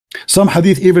Some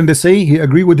hadith even they say he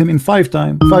agreed with him in 5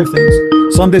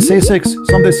 things. Some they say 6,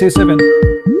 some they say 7.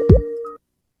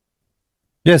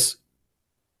 Yes.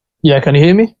 Yeah, can you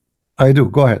hear me? I do.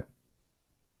 Go ahead.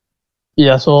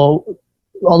 Yeah, so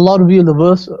Allah revealed the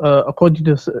verse according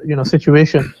to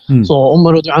situation. So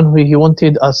Umar anhu, he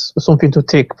wanted something to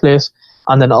take place,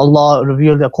 and then Allah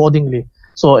revealed accordingly.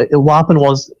 So what happened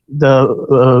was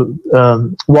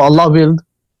what Allah willed.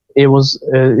 It was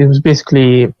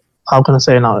basically, how can I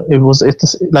say now?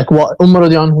 It's like what Umar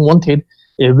anhu wanted.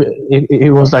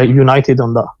 It was like united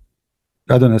on that.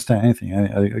 I don't understand anything.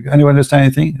 Anyone understand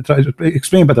anything? Try to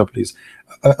explain better, please.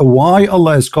 Why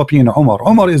Allah is copying Umar?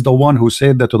 Umar is the one who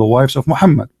said that to the wives of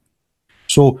Muhammad.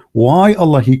 So why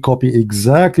Allah he copy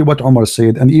exactly what Umar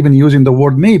said, and even using the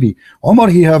word maybe? Umar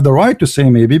he have the right to say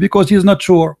maybe because he's not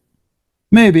sure.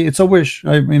 Maybe it's a wish.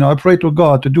 I pray to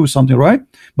God to do something, right?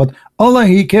 But Allah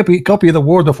he copy the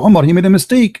word of Umar. He made a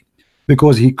mistake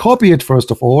because he copied it first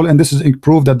of all, and this is a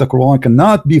proof that the Quran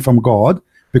cannot be from God.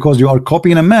 Because you are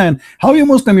copying a man. How you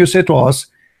Muslim you say to us,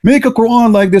 make a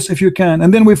Quran like this if you can,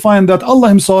 and then we find that Allah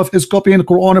himself is copying the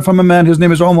Quran from a man, his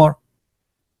name is Umar.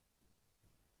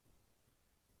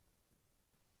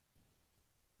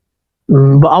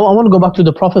 But I want to go back to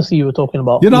the prophecy you were talking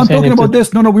about. I'm talking about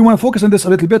this. No, we want to focus on this a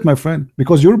little bit, my friend,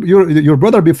 because your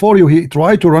brother before you, he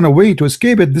tried to run away to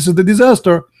escape it. This is the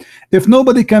disaster. If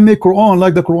nobody can make Quran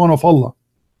like the Quran of Allah,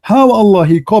 how Allah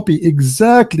he copy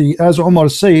exactly as Umar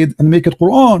said and make it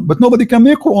Quran, but nobody can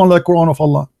make Quran like Quran of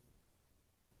Allah?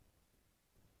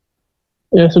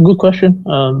 Yeah, it's a good question.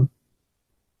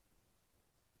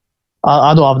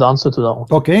 I don't have the answer to that one.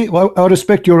 Okay, well, I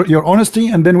respect your honesty,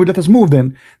 and then we let us move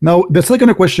then. Now the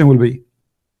second question will be,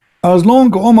 as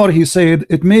long Umar he said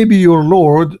it may be your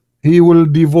Lord, he will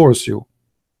divorce you.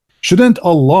 Shouldn't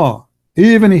Allah,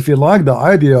 even if you like the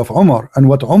idea of Umar and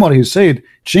what Umar he said,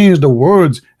 change the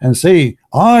words and say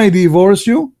I divorce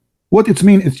you? What it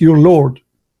mean? It's your Lord.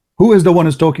 Who is the one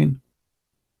who's talking?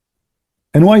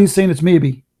 And why he's saying it's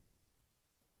maybe?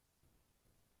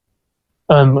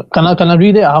 Can I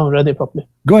read it? I haven't read it properly.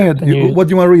 Go ahead. What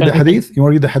do you want to read? The hadith? You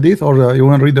want to read the hadith, or you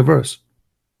want to read the verse?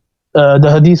 The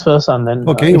hadith first, and then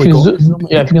okay. If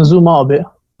you can zoom out a bit.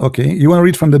 Okay. You want to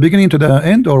read from the beginning to the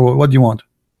end, or what do you want?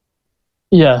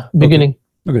 Yeah, beginning.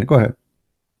 Okay, go ahead.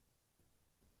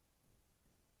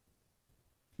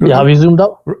 Yeah, have you zoomed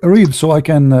out? Read so I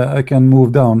can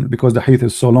move down, because the hadith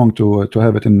is so long to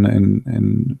have it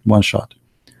in one shot.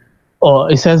 Oh,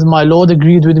 it says, my Lord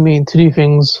agreed with me in 3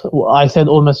 things. I said,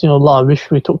 O Messenger of Allah, I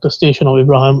wish we took the station of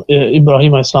Ibrahim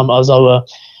Islam as our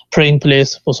praying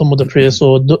place for some of the prayers.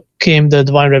 So came the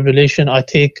divine revelation. I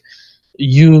take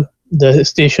you, the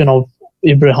station of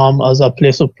Ibrahim, as a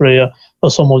place of prayer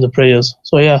for some of the prayers.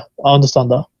 So yeah, I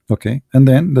understand that. Okay, and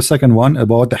then the second one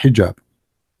about the hijab.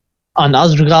 And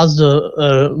as regards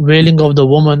the wailing of the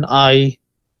woman, I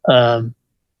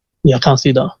can't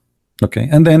see that. Okay,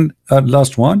 and then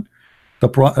last one,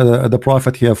 the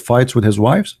prophet he have fights with his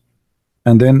wives,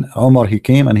 and then Umar he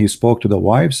came and he spoke to the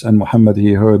wives, and Muhammad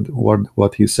he heard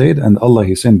what he said, and Allah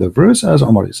he sent the verse as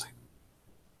Umar is saying.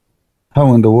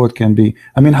 How in the world can be?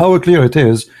 I mean, how clear it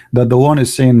is that the one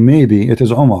is saying maybe it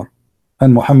is Umar,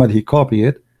 and Muhammad he copy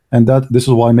it, and this is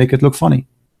why I make it look funny.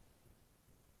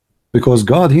 Because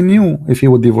God he knew if he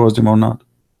would divorce them or not.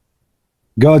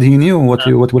 God he knew what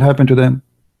will happen to them.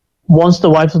 Once the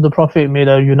wives of the Prophet made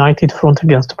a united front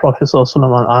against the Prophet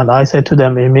ﷺ, and I said to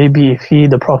them, maybe if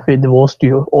the Prophet divorced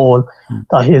you all,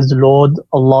 that his Lord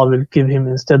Allah will give him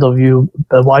instead of you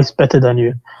a wife better than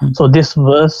you. So this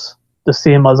verse, the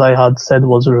same as I had said,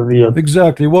 was revealed.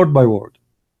 Exactly, word by word.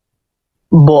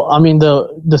 But I mean,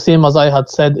 the same as I had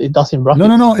said, it does in brackets.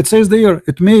 No, it says there,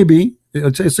 it may be,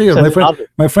 it says here,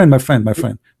 my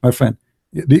friend.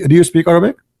 Do you speak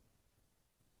Arabic?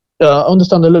 I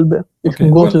understand a little bit. If you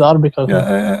can go to the Arabic.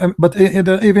 But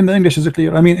even the English is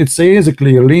clear. I mean, it says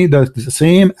clearly that the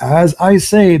same as I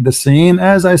said, the same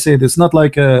as I said. It's not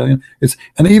like it's,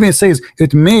 and even it says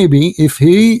it may be if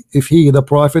he the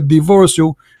Prophet divorce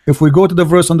you. If we go to the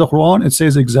verse on the Quran, it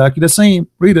says exactly the same.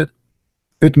 Read it.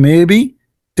 It may be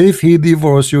if he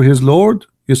divorce you, his Lord.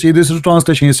 You see, this is a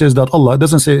translation. It says that Allah. It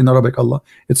doesn't say in Arabic Allah.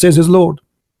 It says his Lord.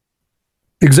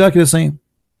 Exactly the same.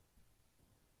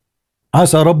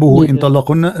 Asa rabbuhu in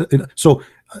talaqunna. So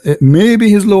maybe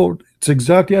his Lord. It's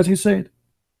exactly as he said.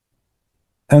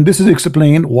 And this is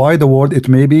explained why the word it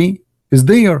may be is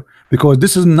there, because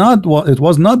this is not what it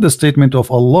was, not the statement of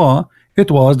Allah.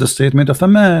 It was the statement of a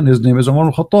man. His name is Umar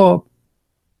al-Khattab.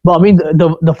 But I mean,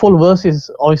 the full verse is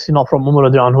obviously not from Umar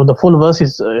radiallahu anhu. The full verse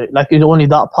is like only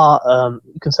that part.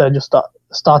 You can say just that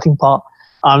starting part.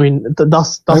 I mean,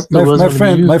 that's the words my gonna be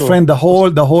friend, used my for. friend, the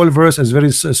whole verse is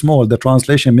very small. The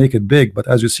translation make it big, but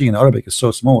as you see in Arabic, it's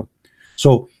so small.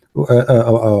 So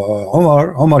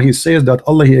Umar, he says that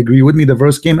Allah, he agree with me. The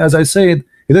verse came as I said.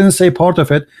 He didn't say part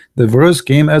of it. The verse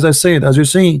came as I said, as you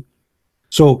see.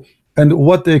 So, and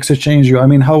what they exchange you? I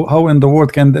mean, how in the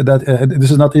world can that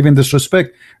this is not even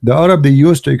disrespect. The Arab, they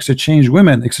used to exchange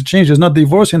women. Exchange is not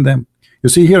divorcing them. You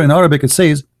see here in Arabic it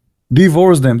says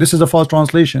divorce them. This is a false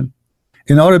translation.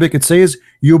 In Arabic it says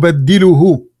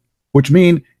yubaddiluhu, which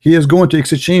means he is going to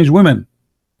exchange women.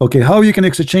 Okay, how you can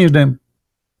exchange them?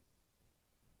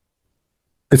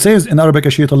 It says in Arabic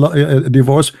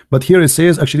divorce, but here it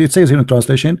says, actually it says here in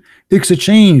translation,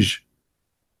 exchange.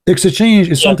 Exchange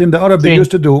is something the Arab they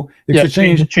used to do.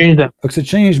 Exchange, change them.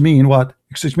 exchange mean what?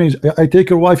 Exchange, I take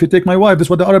your wife, you take my wife. That's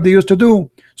what the Arab they used to do.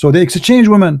 So they exchange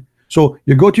women. So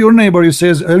you go to your neighbor, he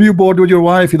says, are you bored with your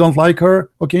wife? You don't like her?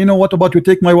 Okay, you know what about you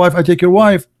take my wife, I take your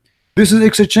wife. This is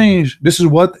exchange. This is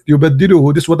what you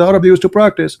beddiluhu. This is what the Arab used to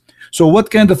practice. So what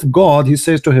kind of God, he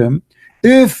says to him,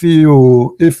 if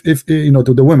you know,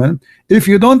 to the women, if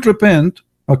you don't repent,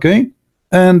 okay,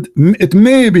 and it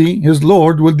may be his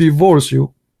Lord will divorce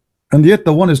you. And yet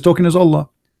the one is talking is Allah.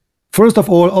 First of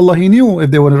all, Allah, he knew if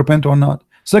they will repent or not.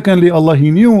 Secondly, Allah, he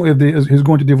knew if he's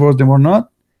going to divorce them or not.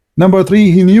 Number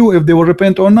three, he knew if they will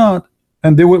repent or not.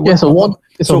 And they will. Yes,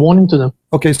 it's a warning to them.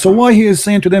 Okay, so why he is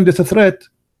saying to them this a threat?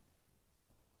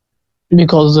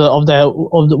 Because of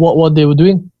what they were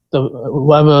doing.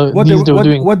 Whatever what they were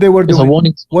doing. What they were doing. It's a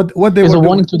warning. What they were doing.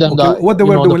 Warning to them okay, that what they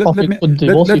were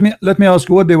doing. Let me ask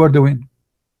you what they were doing.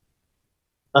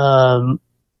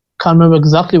 Can't remember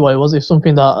exactly what it was. It's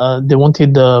something that they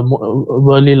wanted the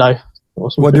worldly life. Or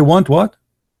something. What they want? What?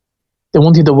 They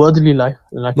wanted the worldly life.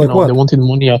 Like you know, what? They wanted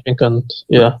money, I think, and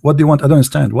yeah. What do you want? I don't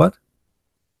understand. What?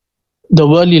 The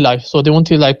worldly life. So they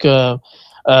wanted like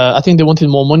I think they wanted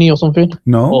more money or something.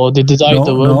 No. Or they desired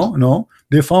the world. No.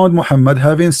 They found Muhammad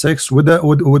having sex with the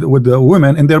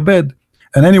women in their bed,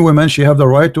 and any woman, she have the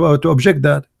right to object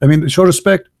that. I mean, show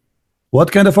respect.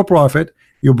 What kind of a prophet?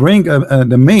 You bring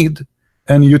the maid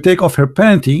and you take off her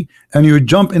panty and you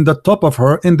jump in the top of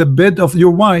her in the bed of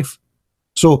your wife.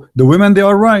 So the women, they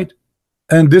are right,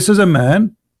 and this is a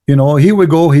man. You know, here we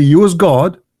go. He used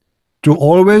God to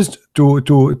always to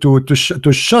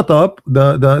shut up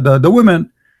the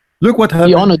women. Look what happened.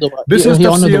 He honored the wife. This is he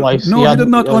honored the wives. No, he did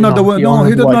not honor the women. No,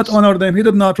 he did not honor them. He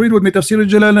did not. Read with me Tafsir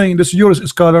al-Jalalain. This is your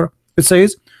scholar. It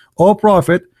says, "O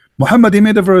Prophet Muhammad," he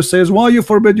made a verse, says, "Why you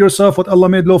forbid yourself what Allah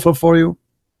made lawful for you?"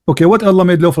 Okay, what Allah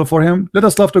made lawful for him? Let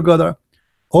us love together.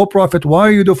 "O Prophet, why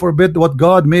you do forbid what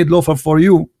God made lawful for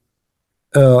you?"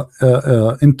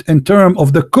 In term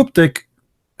of the Coptic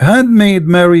handmaid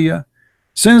Maria,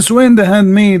 since when the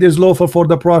handmaid is lawful for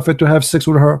the Prophet to have sex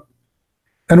with her?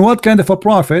 And what kind of a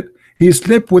prophet? He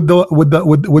slept with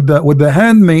the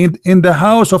handmaid in the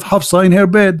house of Hafsa in her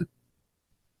bed.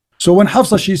 So when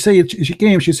Hafsa she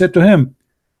came, she said to him,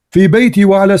 "Fi bayti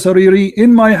wa ala sariri,"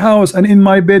 in my house and in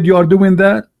my bed you are doing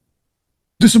that.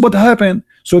 This is what happened.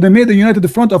 So they made a united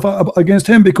front against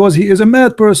him because he is a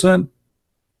mad person.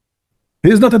 He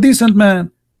is not a decent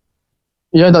man.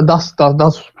 Yeah, that's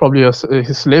probably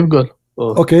his slave girl.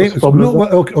 Okay,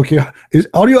 okay.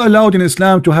 Are you allowed in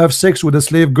Islam to have sex with a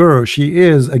slave girl? She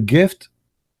is a gift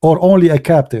or only a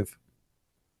captive?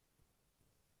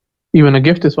 Even a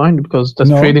gift is fine because that's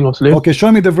trading of slaves. Okay,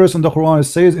 show me the verse in the Quran. It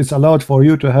says it's allowed for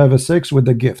you to have a sex with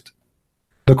the gift.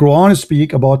 The Quran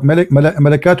speak about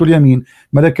Malakatul Yamin.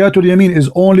 Malakatul Yamin is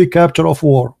only capture of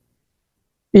war.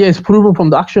 Yeah, it's proven from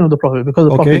the action of the Prophet because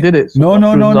the Prophet did it. So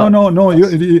no.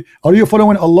 Are you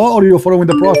following Allah or are you following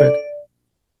the Prophet?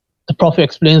 The Prophet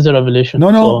explains the revelation. No.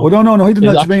 He did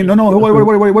not explain. No.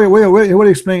 Wait. He will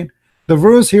explain. The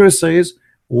verse here says,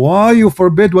 "Why you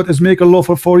forbid what is made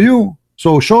lawful for you?"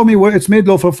 So show me where it's made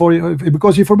lawful for you,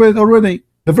 because he forbid it already.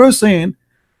 The verse saying,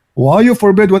 "Why you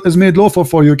forbid what is made lawful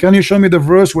for you?" Can you show me the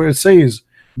verse where it says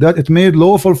that it made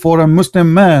lawful for a Muslim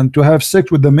man to have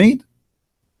sex with the maid?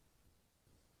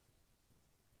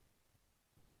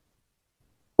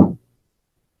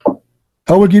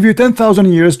 I will give you 10,000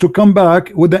 years to come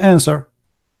back with the answer.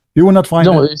 You will not find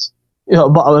it.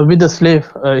 But with the slave,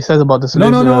 it says about the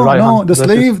slave.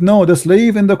 No. The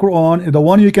slave in the Quran, the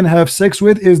one you can have sex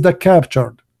with, is the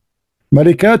captured.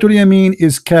 Malikatul Yamin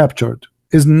is captured,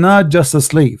 is not just a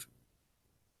slave.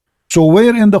 So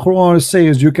where in the Quran it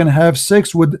says you can have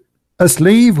sex with a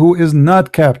slave who is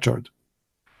not captured?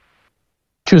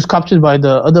 She was captured by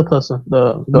the other person,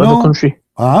 the other country.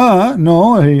 He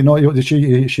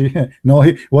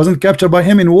wasn't captured by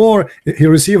him in war. He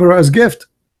received her as gift.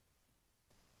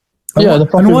 Yeah, the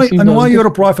Prophet received and why those your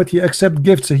gifts. prophet, he accept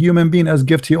gifts, a human being as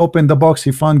gift. He opened the box,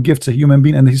 he found gifts, a human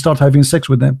being, and he start having sex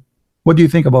with them. What do you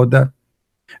think about that?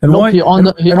 And Nope, why he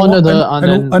honored her,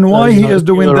 and then why he is give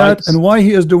doing her that, rights. and why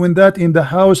he is doing that in the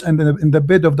house and in the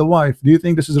bed of the wife? Do you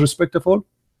think this is respectful?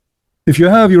 If you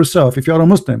have yourself, if you are a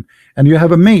Muslim and you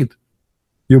have a maid,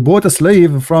 you bought a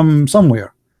slave from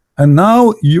somewhere, and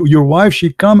now your wife,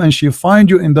 she come and she find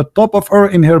you in the top of her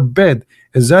in her bed.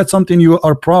 Is that something you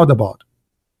are proud about?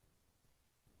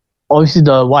 Obviously,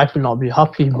 the wife will not be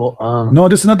happy, but No,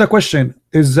 this is not the question.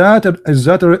 Is that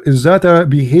a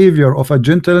behavior of a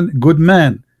gentle, good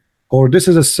man, or this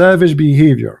is a savage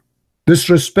behavior,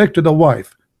 disrespect to the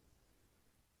wife?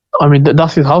 I mean,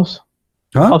 that's his house.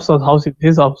 Huh? Hafsa's house is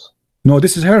his house. No,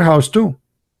 this is her house too.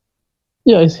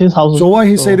 Yeah, it's his house. So why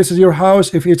he say this is your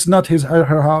house if it's not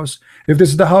her house? If this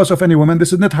is the house of any woman,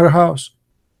 this is not her house.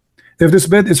 If this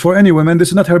bed is for any woman, this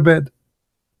is not her bed.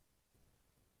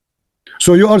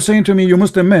 So you are saying to me, you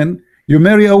Muslim men, you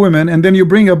marry a woman and then you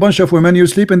bring a bunch of women, you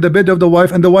sleep in the bed of the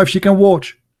wife, and the wife, she can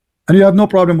watch, and you have no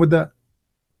problem with that.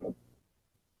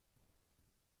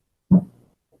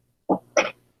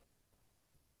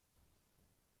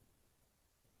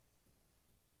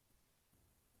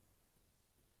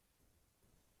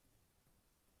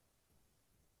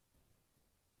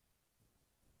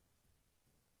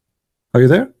 Are you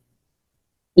there?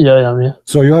 Yeah, yeah.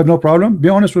 So you have no problem? Be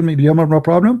honest with me. Do you have no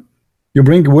problem? You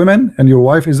bring women and your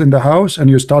wife is in the house and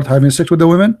you start having sex with the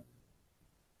women?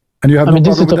 And you have no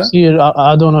problem with that? Tafsir.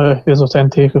 I don't know if it's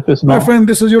authentic, if it's not. My friend,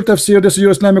 this is your tafsir, this is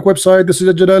your Islamic website, this is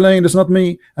a Jalalain, this is not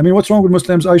me. I mean, what's wrong with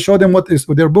Muslims? I show them what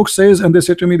their book says and they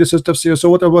say to me this is tafsir. So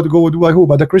what about go by who?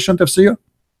 By the Christian tafsir?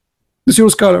 This is your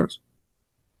scholars.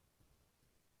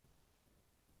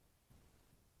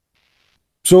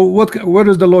 So where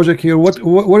is the logic here?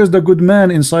 What is the good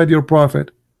man inside your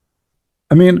prophet?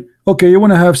 I mean, okay, you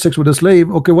want to have sex with a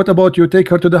slave. Okay, what about you take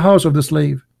her to the house of the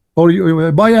slave? Or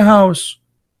you buy a house.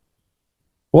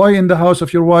 Why in the house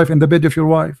of your wife, in the bed of your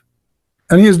wife?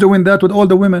 And he is doing that with all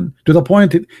the women, to the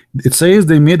point it says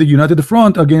they made a united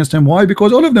front against him. Why?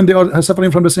 Because all of them, they are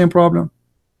suffering from the same problem.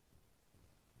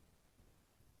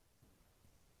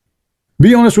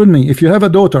 Be honest with me. If you have a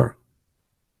daughter,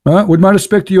 with my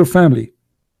respect to your family,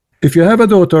 if you have a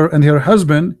daughter and her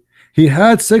husband, he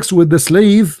had sex with the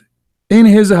slave in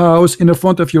his house in the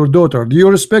front of your daughter, do you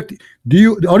respect?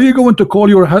 Are you going to call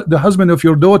the husband of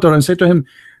your daughter and say to him,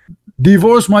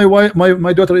 divorce my wife,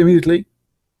 my daughter immediately?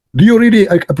 Do you really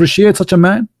appreciate such a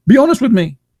man? Be honest with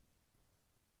me.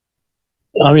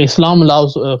 I mean, Islam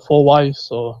allows 4 wives,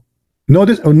 so no,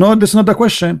 this is not the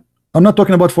question. I'm not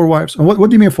talking about 4 wives. And what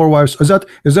do you mean 4 wives? Does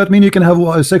that mean you can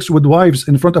have sex with wives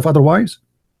in front of other wives?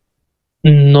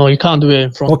 No, you can't do it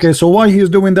in front. Okay, so why he is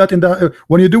doing that in the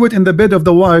when you do it in the bed of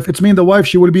the wife, it's mean the wife,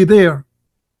 she will be there.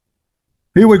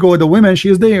 Here we go, the women, she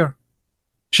is there.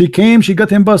 She came, she got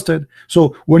him busted.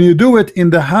 So when you do it in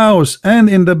the house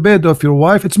and in the bed of your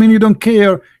wife, it's mean you don't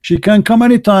care. She can come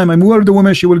anytime, and where the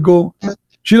woman she will go.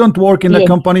 She don't work in the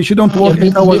company. She don't work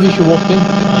 8 hours. Maybe she walked in.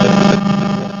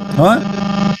 Huh?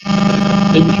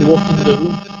 Maybe she walked into the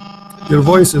room. Your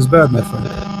voice is bad, my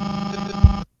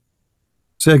friend.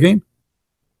 Say again.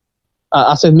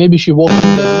 I said maybe she walked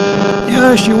in the room.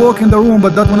 Yeah, she walked in the room,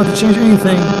 but that will not change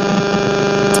anything.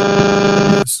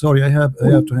 Sorry, I have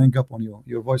to hang up on you.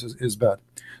 Your voice is bad.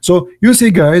 So you see,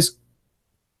 guys,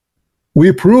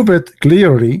 we prove it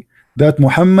clearly that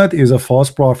Muhammad is a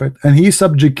false prophet, and he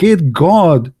subjugate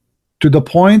God to the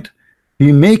point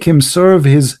he make him serve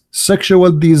his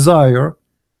sexual desire.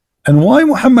 And why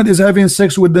Muhammad is having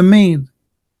sex with the maid?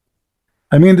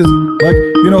 I mean, this, like,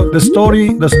 you know, the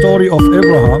story of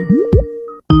Abraham.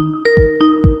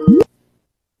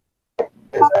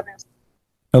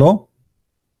 Hello?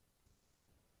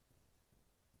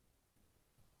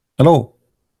 Hello?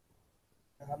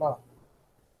 Hello.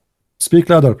 Speak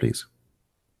louder, please.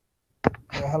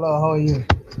 Hello, how are you?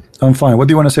 I'm fine. What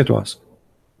do you want to say to us?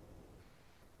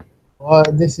 Well,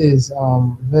 this is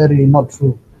very not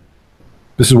true.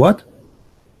 This is what?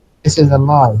 This is a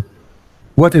lie.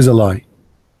 What is a lie?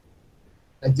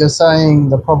 Like you're saying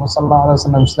the Prophet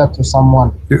ﷺ slept with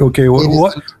someone. Okay,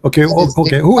 what? Okay,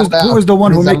 okay. Who is the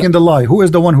one who making the lie? Who is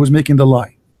the one who's making the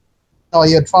lie? No,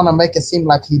 you're trying to make it seem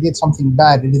like he did something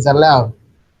bad. It is allowed.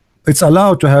 It's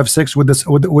allowed to have sex with this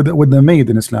with the maid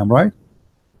in Islam, right?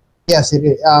 Yes, it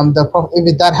is.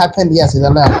 If that happened, yes, it's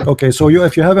allowed. Okay, so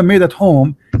if you have a maid at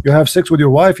home, you have sex with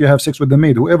your wife, you have sex with the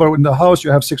maid. Whoever in the house,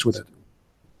 you have sex with it.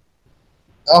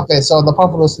 Okay, so the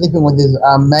Prophet was sleeping with his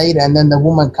maid, and then the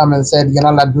woman come and said, "You're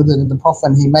not allowed to do this." The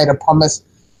Prophet, he made a promise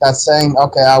that's saying,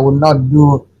 "Okay, I will not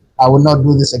do I will not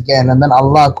do this again. And then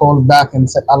Allah called back and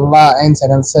said, Allah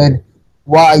answered and said,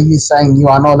 why are you saying you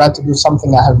are not allowed to do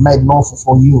something I have made lawful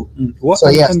for you? What, so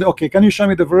yes. And okay, can you show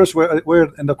me the verse where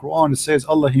in the Quran it says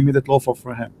Allah He made it lawful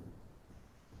for him?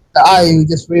 The ayah you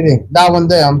just reading, that one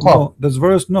there on top. No, this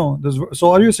verse, no.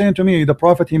 So are you saying to me the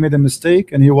Prophet he made a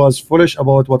mistake and he was foolish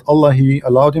about what Allah He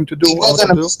allowed him to do? It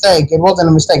wasn't a mistake. It wasn't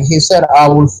a mistake. He said I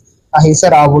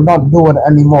will not do it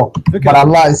anymore. Okay. But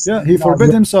Allah is, yeah, he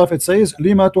forbid himself. It says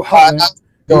lima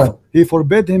tuharrim. He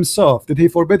forbid himself. Did he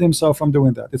forbid himself from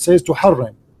doing that? It says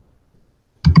tuharrim.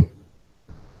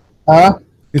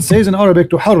 It says in Arabic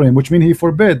tuharrim, which means he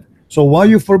forbid. So why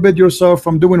you forbid yourself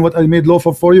from doing what I made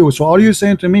lawful for you? So are you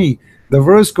saying to me the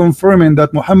verse confirming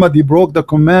that Muhammad he broke the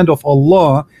command of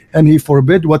Allah and he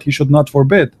forbid what he should not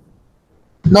forbid?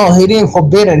 No, he didn't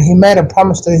forbid it. He made a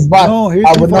promise to his wife. No, he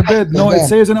didn't forbid. No, it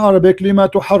says in Arabic lima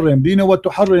tuharrim. Do you know what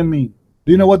tuharrim mean?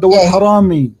 Do you know what the word haram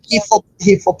mean? He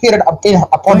forbid it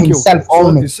upon himself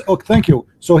only. Thank you.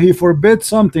 So he forbid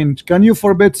something. Can you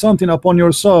forbid something upon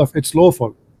yourself? It's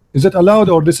lawful. Is it allowed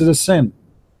or this is a sin?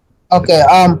 Okay.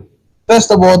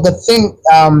 First of all, the thing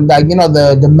that you know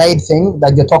the maid thing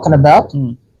that you're talking about,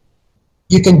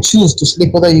 you can choose to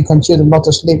sleep with her. You can choose not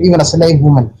to sleep. Even a slave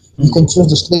woman, you can choose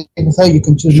to sleep with her. You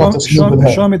can choose not to sleep with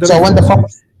her. Show me the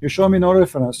reference. You show me no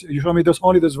reference. You show me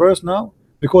only this verse now.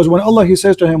 Because when Allah he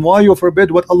says to him, why you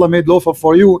forbid what Allah made lawful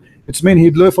for you, it's mean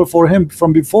he lawful for him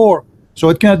from before. So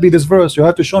it can't be this verse. You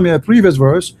have to show me a previous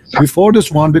verse before this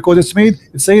one, because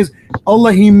it says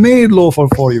Allah he made lawful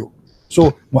for you.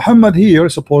 So Muhammad here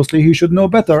supposedly he should know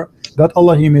better that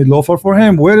Allah he made lawful for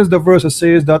him. Where is the verse that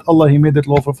says that Allah he made it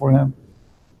lawful for him?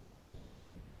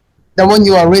 The one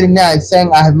you are reading now is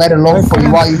saying I have made a lawful for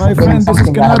you. Why you forbidding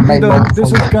something I have made lawful for you?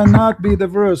 This cannot be the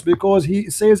verse, because he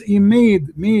says he made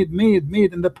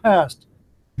in the past.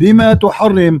 Lima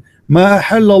tuharrim ma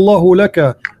ahalla Allahu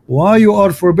laka. Why you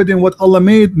are forbidding what Allah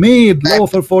made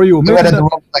lawful for you?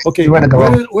 Okay, where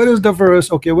is the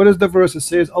verse? Okay, where is the verse that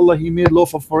says Allah he made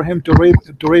lawful for him to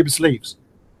rape slaves?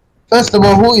 First of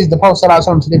all, who is the Prophet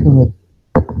ﷺ sleeping with?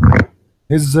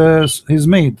 His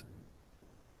maid.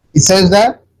 It says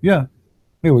that? Yeah.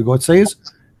 Here we go. It says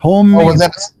homemade.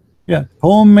 Yeah,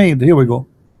 homemade. Here we go.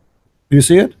 Do you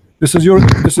see it? This is your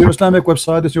Islamic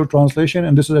website. This is your translation,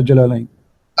 and this is a Jalalain.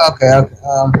 Okay.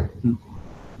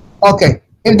 Okay.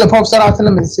 If the Prophet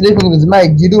ﷺ is sleeping with his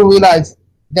maid, you do realize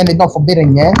then it's not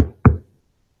forbidden, yeah?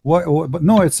 Why? But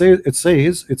no, it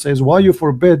says why you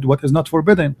forbid what is not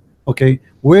forbidden. Okay,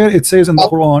 where it says in the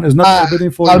Quran is not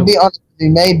forbidden for you. I'll be honest with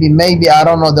you, maybe I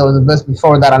don't know there was a verse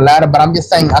before that allowed it, but I'm just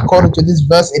saying according to this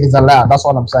verse it is allowed. That's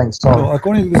all I'm saying. So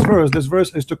according to this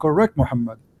verse is to correct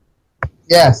Muhammad.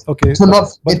 Yes. Okay. To not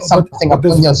forbid something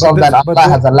upon yourself that Allah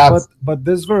has allowed. But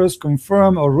this verse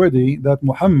confirmed already that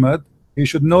Muhammad he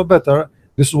should know better.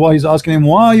 This is why he's asking him,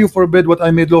 why you forbid what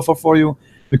I made lawful for you?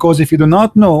 Because if you do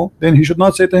not know, then he should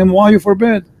not say to him, why you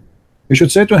forbid? He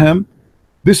should say to him,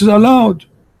 this is allowed.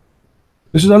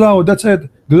 This is allowed. That's it.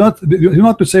 Do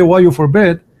not to say why you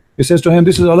forbid. He says to him,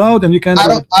 this is allowed, and you can't. I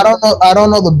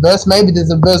don't know the verse. Maybe there's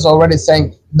a verse already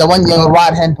saying the one your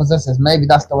right hand possesses. Maybe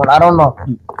that's the one. I don't know.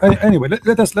 Anyway,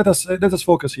 let us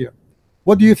focus here.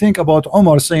 What do you think about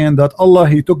Umar saying that Allah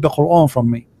he took the Quran from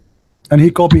me, and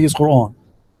he copied his Quran?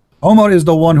 Umar is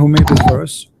the one who made this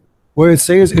verse where it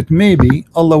says it may be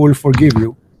Allah will forgive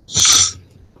you.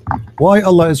 Why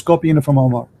Allah is copying it from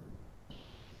Umar?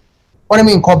 What do you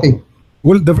mean copy?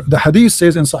 Well, the hadith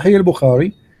says in Sahih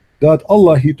al-Bukhari that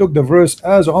Allah he took the verse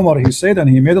as Umar he said, and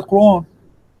he made the Quran.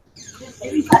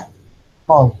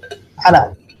 Oh,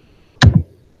 Hannah.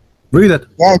 Read it.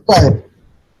 Yeah, go ahead.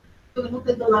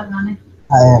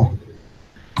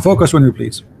 Focus on you,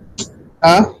 please.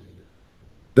 Huh?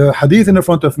 The hadith in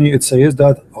front of me, it says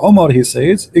that Umar he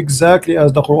says exactly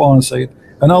as the Quran said,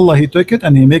 and Allah he took it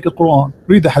and he make it Quran.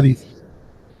 Read the hadith.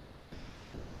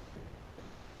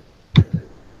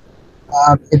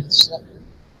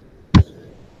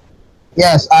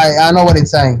 Yes, I know what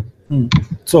it's saying.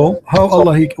 So how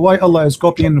why Allah is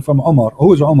copying from Umar?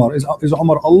 Who is Umar? Is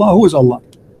Umar Allah? Who is Allah?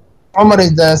 Umar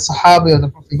is the Sahabi of the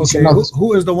Prophet. Okay,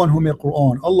 who is the one who made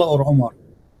Quran? Allah or Umar?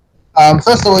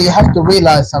 First of all, you have to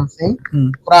realize something.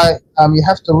 You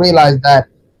have to realize that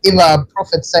if a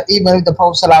prophet said, even if the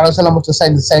Prophet ﷺ was to say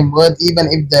the same word, even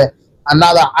if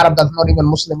another Arab that's not even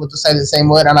Muslim was to say the same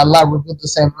word, and Allah revealed the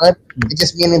same word, it's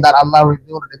just meaning that Allah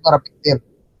revealed it. It's not a big deal.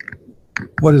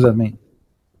 What does that mean?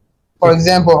 For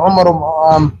example, Umar,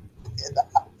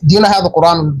 do you know how the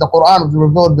Quran was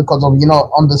revealed because of,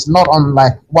 on this, not on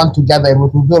like one together, it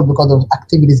was revealed because of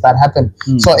activities that happen.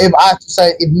 So if I have to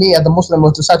say, if me as a Muslim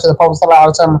was to say to the Prophet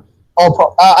ﷺ,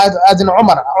 as in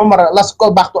Umar, let's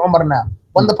go back to Umar now.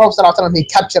 when the Prophet ﷺ, he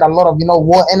captured a lot of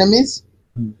war enemies,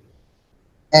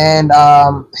 and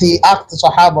he asked the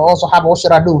Sahaba, what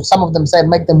should I do? Some of them said,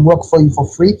 make them work for you for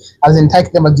free, as in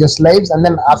take them as your slaves. And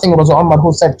then I think it was Umar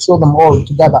who said, kill them all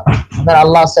together. And then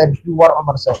Allah said, do what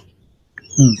Umar said.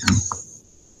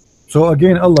 So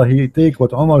again, Allah, he take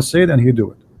what Umar said and he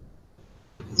do it.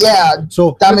 Yeah.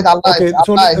 So damn it, Allah. Okay,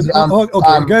 so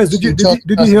okay, guys, did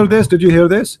you hear this? Did you hear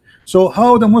this? So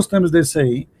how the Muslims, they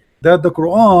say that the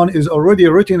Quran is already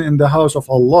written in the house of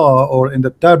Allah or in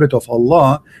the tablet of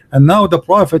Allah, and now the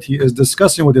Prophet, he is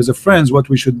discussing with his friends what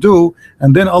we should do,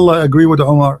 and then Allah agree with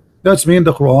Umar. That's mean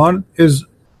the Quran is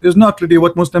not really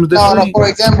what Muslims they say. No, for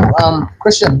example,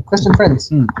 Christian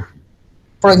friends.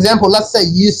 For example, let's say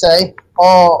you say,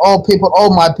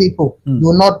 all my people,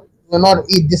 do not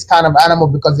eat this kind of animal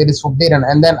because it is forbidden,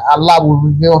 and then Allah will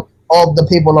reveal all the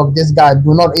people of this guy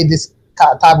do not eat this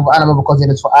type of animal because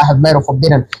I have made it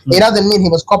forbidden. It doesn't mean he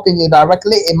was copying you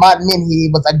directly. It might mean he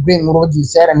was agreeing with what you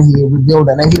said and he revealed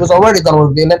it, and he was already going to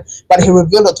reveal it, but he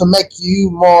revealed it to make you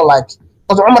more like,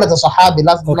 because Umar is a Sahabi.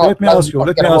 Let me ask you.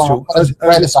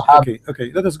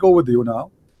 Okay, let us go with you now.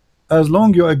 As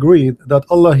long you agreed that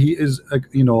Allah, he is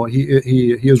he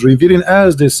is revealing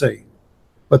as they say,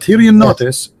 but here you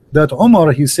notice that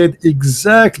Umar, he said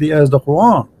exactly as the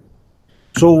Quran.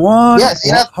 So why? Yes,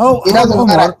 it doesn't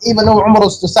matter. Even though Umar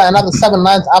was to say another 7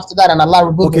 lines after that, and Allah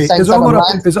revealed the same 7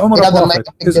 lines, is Umar a prophet?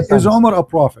 Is Umar a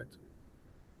prophet?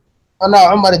 Oh,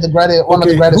 no, Umar is the greatest, one of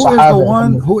the greatest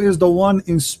Sahaba. Who is the one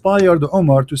inspired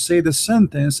Umar to say the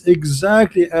sentence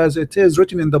exactly as it is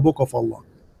written in the book of Allah?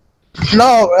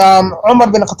 No, Umar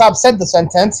bin Khattab said the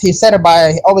sentence. He said it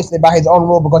obviously by his own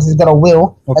will, because he's got a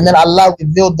will. And then Allah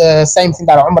revealed the same thing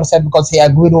that Umar said because he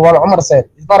agreed with what Umar said.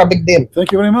 It's not a big deal.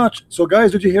 Thank you very much. So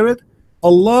guys, did you hear it?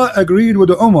 Allah agreed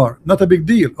with Umar, not a big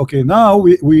deal. Okay, now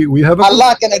we have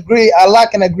Allah can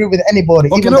agree with anybody,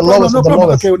 even the lowest of the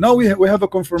lowest. Okay, now we have a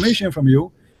confirmation from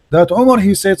you that Umar,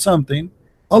 he said something,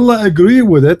 Allah agreed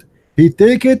with it, he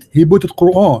take it, he put it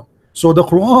Quran. So the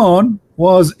Quran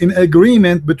was in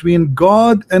agreement between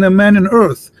God and a man on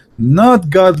earth, not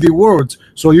godly words.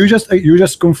 So you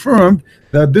just confirmed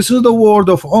that this is the word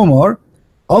of Umar.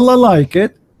 Allah liked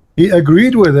it, he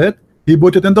agreed with it, he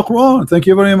put it in the Quran. Thank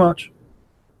you very much.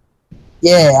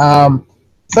 Yeah,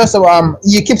 first of all,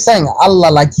 you keep saying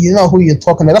Allah like you know who you're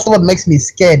talking about. That's what makes me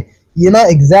scared. You know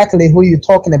exactly who you're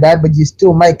talking about, but you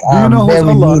still make do you know who is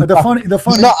Allah? The funny,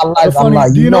 you know Allah is Allah.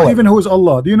 Do you know even who is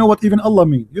Allah? Do you know what even Allah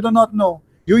means? You do not know.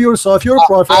 You yourself, you're a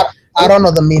prophet. I don't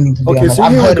know the meaning, to be honest. So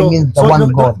I've heard it means the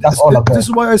one God. That's all I've heard. This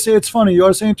is why I say it's funny. You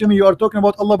are saying to me, you are talking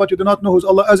about Allah, but you do not know who's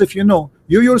Allah, as if you know.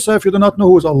 You yourself, you do not know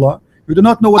who's Allah. You do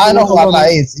not know what I know who Allah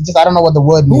is. It's just I don't know what the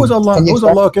word means. Who is Allah? Who's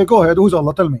Allah? Okay, go ahead. Who's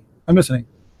Allah? Tell me. I'm listening.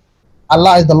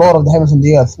 Allah is the Lord of the heavens and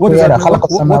the earth.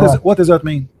 What does that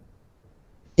mean?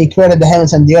 He created the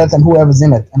heavens and the earth and whoever's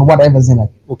in it and whatever's in it.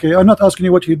 Okay, I'm not asking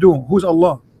you what you do. Who's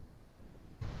Allah?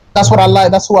 That's who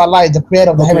Allah is, the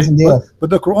creator of the heavens and the earth. But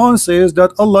the Quran says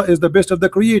that Allah is the best of the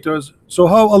creators. So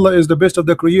how Allah is the best of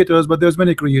the creators, but there's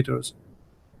many creators?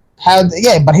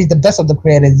 Yeah, but he's the best of the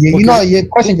creators. You know, your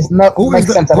question is not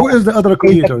makes sense at all. Who is the other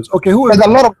creators? Okay, there's a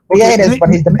lot of creators, but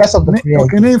he's the best of the creators.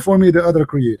 Okay, name for me the other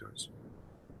creators.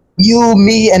 You,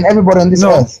 me, and everybody on this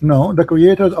earth. No, the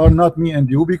creators are not me and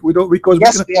you. We don't, because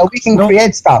we can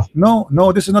create stuff.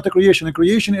 No, this is not a creation. A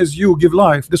creation is you give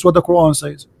life. This is what the Quran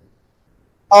says.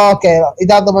 Okay, is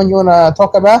that the one you wanna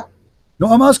talk about? No,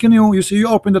 I'm asking you. You see, you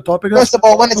open the topic. First of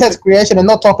all, when it says creation, it's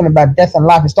not talking about death and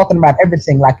life. It's talking about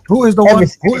everything. Like who is the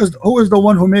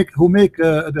one who make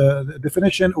the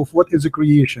definition of what is a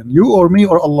creation? You or me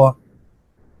or Allah?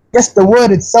 Yes, the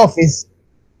word itself is.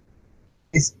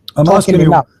 I'm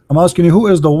asking you, who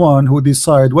is the one who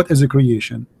decide what is a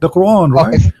creation? The Quran,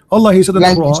 right? Okay. Allah, he said in the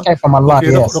Quran. Came from Allah,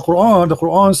 okay, yes. the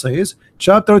Quran says,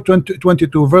 chapter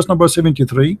 22, verse number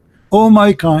 73. O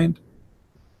my kind,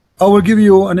 I will give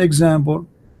you an example.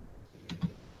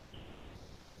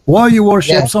 Why you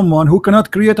worship someone who cannot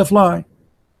create a fly?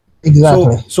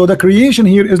 Exactly. So the creation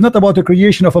here is not about the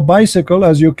creation of a bicycle,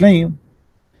 as you claim.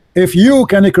 If you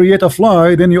can create a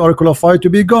fly, then you are qualified to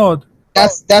be God.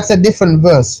 That's a different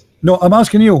verse. No, I'm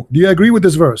asking you, do you agree with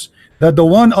this verse? That the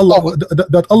one Allah,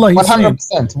 that Allah, he's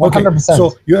 100%, 100%. Okay,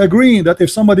 so you agree that if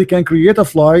somebody can create a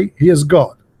fly, he is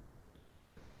God.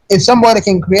 If somebody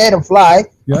can create a fly,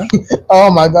 oh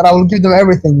my God, I will give them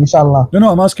everything, inshallah. No,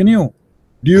 I'm asking you.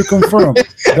 Do you confirm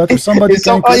that if somebody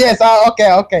can? Oh yes,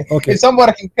 okay. If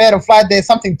somebody can create a fly, there's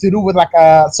something to do with like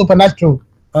a supernatural.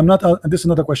 I'm not. This is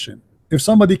not a question. If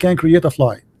somebody can create a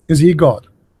fly, is he God?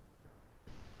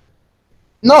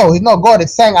 No, he's not God.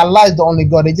 It's saying Allah is the only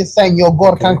God. It's just saying your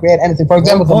God can't create anything. For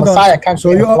example, the Messiah can't so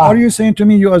create a fly. are you saying to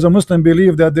me, you as a Muslim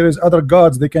believe that there is other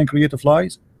gods they can create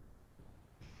flies?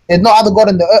 There's no other God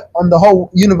in the earth, on the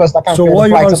whole universe that can So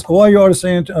create a fly. why you are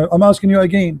saying? I'm asking you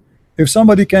again. If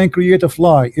somebody can create a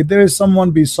fly, if there is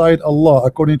someone beside Allah,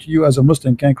 according to you as a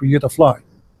Muslim, can create a fly?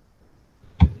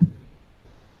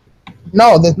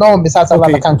 No, there's no one besides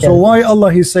Allah that can create. So why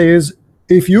Allah he says,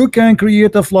 if you can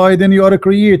create a fly, then you are a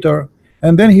creator,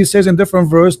 and then he says in different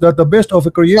verse that the best of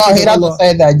a creation. No, he doesn't Allah.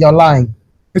 say that. You're lying.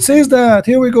 It says that.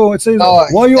 Here we go. It says No,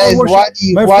 why you says,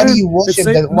 worship? why do you worship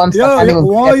the ones that can't even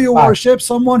why create you a fly? worship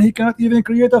someone he cannot even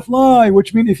create a fly?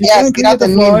 Which means if he Yes, can it create a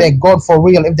doesn't fly, mean they're God for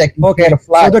real if they can create a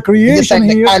fly. so the creation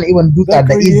they here, can't even do that.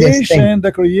 The easiest thing.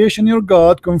 The creation your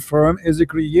God confirm is a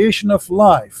creation of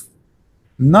life,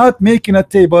 not making a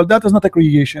table. That is not a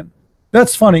creation.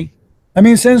 That's funny. I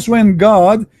mean, since when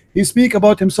God he speak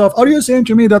about himself? Are you saying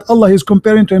to me that Allah is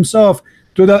comparing to himself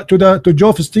to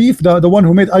Geoff Steve, the one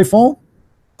who made iPhone?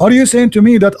 Are you saying to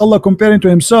me that Allah comparing to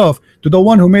himself to the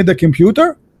one who made the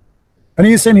computer, and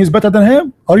he's saying he's better than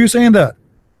him? Are you saying that?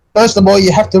 First of all,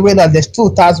 you have to realize there's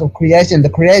two types of creation: the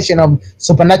creation of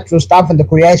supernatural stuff and the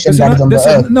creation that is on the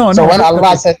earth. So when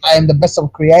Allah says, "I am the best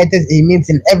of creators," He means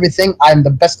in everything, "I am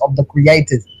the best of the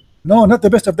creators." No, not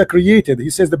the best of the created. He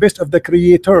says the best of the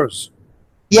creators.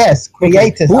 Yes,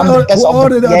 creators. Who I'm the best of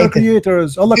the other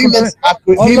creators? Humans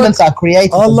are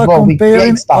creators as well. We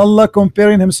create stuff. Allah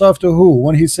comparing himself to who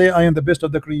when he say I am the best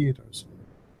of the creators?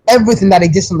 Everything that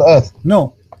exists on the earth.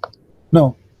 No.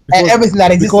 And everything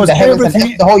that exists in the heavens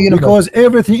and the whole universe. Because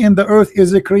everything in the earth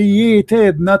is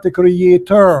created, not a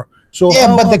creator. So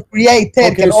yeah, but the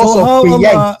created can also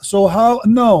create.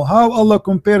 How Allah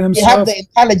compare himself? You have the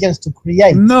intelligence to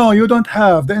create. No, you don't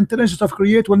have. The intelligence of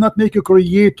create will not make you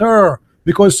creator.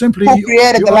 Because simply who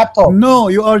created the laptop? No,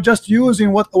 you are just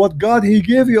using what God he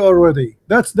gave you already.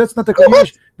 That's not a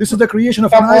creation. This is the creation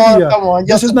of an idea. Come on.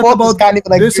 This is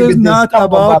not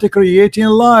about creating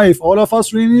life. All of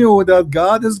us we knew that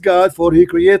God is God, for he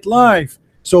create life.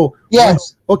 So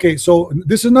yes, okay. So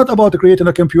this is not about creating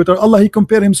a computer. Allah he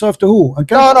compared himself to who? And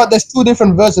no. There's two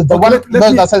different verses. The one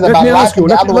verse that says about life, and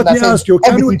the other one that says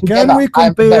everything together. Can we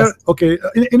compare? Okay,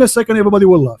 in a second, everybody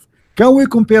will laugh. Can we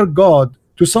compare God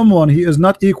to someone he is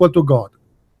not equal to God?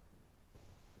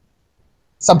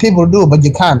 Some people do, but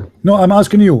you can't. No, I'm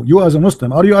asking you. You as a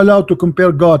Muslim, are you allowed to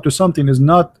compare God to something is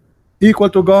not equal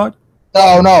to God?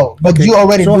 No, but you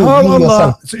already do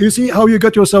yourself. So you see how you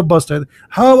get yourself busted.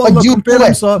 How Allah compare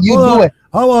himself? You do it.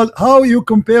 How you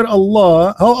compare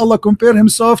Allah? How Allah compare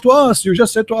himself to us? You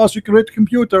just said to us you create a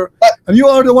computer, and you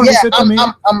are the one who said to me.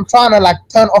 I'm trying to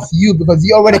turn off you because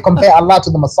you already compare Allah to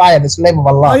the Messiah, the slave of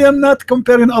Allah. I am not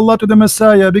comparing Allah to the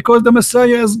Messiah because the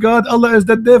Messiah is God. Allah is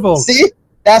the devil. See,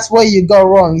 that's where you go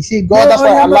wrong. You see, God. That's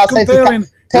why Allah says.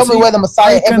 Tell me where the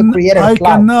Messiah ever created a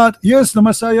cloud. I cannot. Yes, the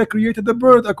Messiah created the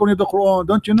bird according to the Quran.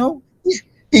 Don't you know?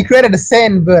 He created a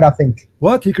sand bird, I think.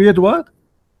 What? He created what?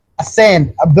 A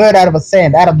bird out of a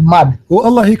sand, out of mud. Oh,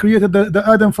 Allah, he created the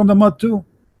Adam from the mud too.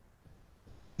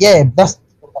 Yeah, that's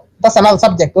another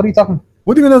subject. What are you talking?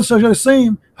 What do you mean that's the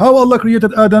same? How Allah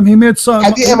created Adam? He made some.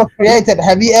 Have you ever created?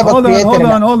 Hold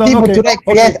on. People today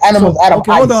create animals out of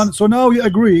ice. Hold on. So now we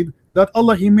agreed that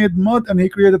Allah he made mud and he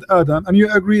created Adam, and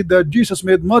you agreed that Jesus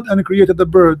made mud and created the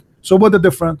bird. So what the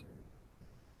difference?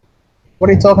 What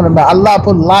are you talking about? Allah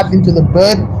put life into the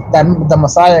bird that the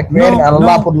Messiah created, and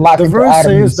Allah put life into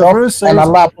Adam himself, and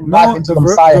Allah put life into the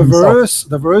Messiah himself.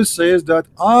 The verse says that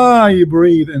I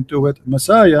breathe into it.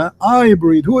 Messiah, I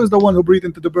breathe. Who is the one who breathed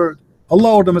into the bird?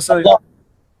 Allah or the Messiah?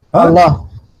 Allah.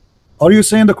 Are you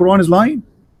saying the Quran is lying?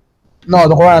 No,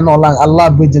 the Quran is not lying. Allah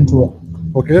breathed into it.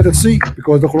 Okay, let's see,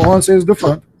 because the Quran says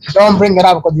different. Don't bring it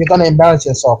up because you're gonna embarrass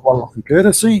yourself, wallah. Okay,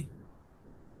 let's see.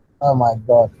 Oh my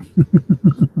God.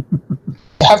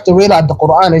 You have to realize the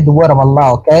Quran is the word of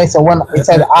Allah, okay? So when it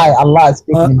says Allah is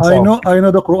speaking himself. I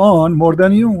know the Quran more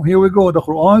than you. Here we go. The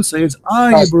Quran says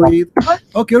I breathe.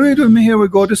 Okay, read with me. Here we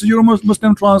go. This is your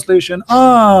Muslim translation.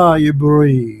 I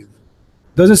breathe.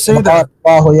 Does it say that?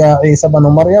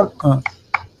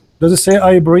 Does it say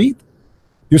I breathe?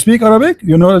 You speak Arabic?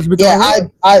 You know Arabic? Yeah,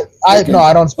 no,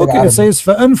 I don't speak Arabic. It says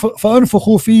فَأَنْفُخُ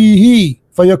فِيهِ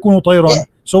فَيَكُونُ طَيْرًا.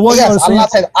 So what you are saying? Allah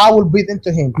said, I will breathe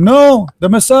into him. No, the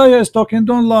Messiah is talking.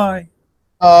 Don't lie.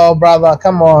 Oh, brother,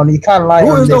 come on. You can't lie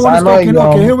on this. I know you.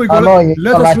 Okay, here we go.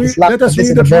 Let us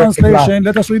read the translation.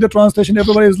 Let us read the translation.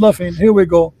 Everybody is laughing. Here we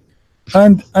go.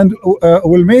 And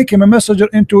we'll make him a messenger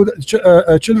into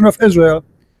the children of Israel.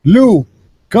 Lu,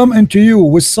 come into you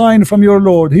with sign from your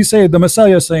Lord. He said, the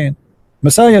Messiah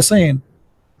saying,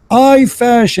 I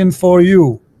fashion for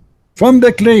you from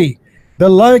the clay the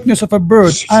likeness of a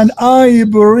bird, and I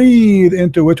breathe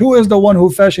into it. Who is the one who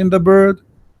fashioned the bird?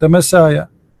 The Messiah.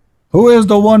 Who is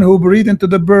the one who breathed into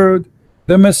the bird?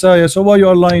 The Messiah. So why you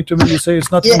are lying to me? You say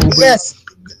it's not him who breathed. Yes,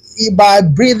 by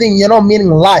breathing, meaning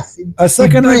life. A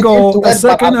second ago,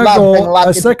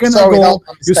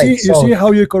 you see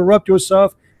how you corrupt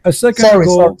yourself. A second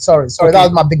ago, sorry, okay. that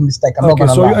was my big mistake. I'm not Okay,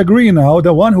 gonna so lie. you agree now,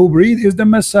 the one who breathed is the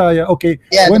Messiah. Okay,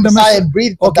 Yeah, when the Messiah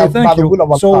breathed. okay, thank you.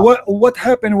 Allah. So what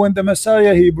happened when the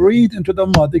Messiah he breathed into the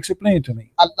mud? Explain to me.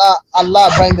 Allah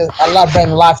bring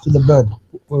life to the bird.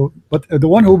 Well, but the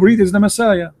one who breathed is the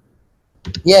Messiah.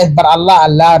 Yes, but Allah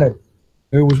allowed it.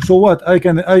 So what?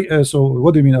 So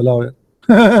what do you mean allow it?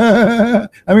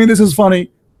 I mean, this is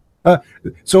funny.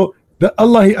 So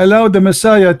Allah he allowed the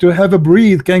Messiah to have a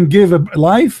breathe, can give a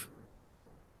life.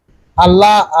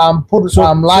 Allah put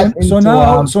life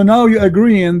into. So now you're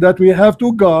agreeing that we have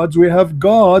two gods. We have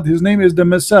God, his name is the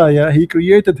Messiah. He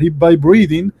created by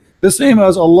breathing, the same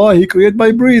as Allah. He created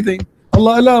by breathing.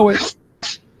 Allah allow it.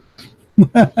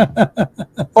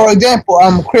 For example,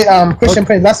 Christian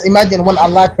friends, let's imagine when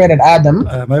Allah created Adam.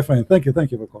 My friend, thank you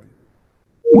for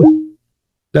calling.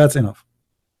 That's enough.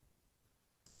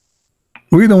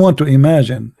 We don't want to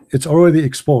imagine. It's already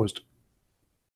exposed.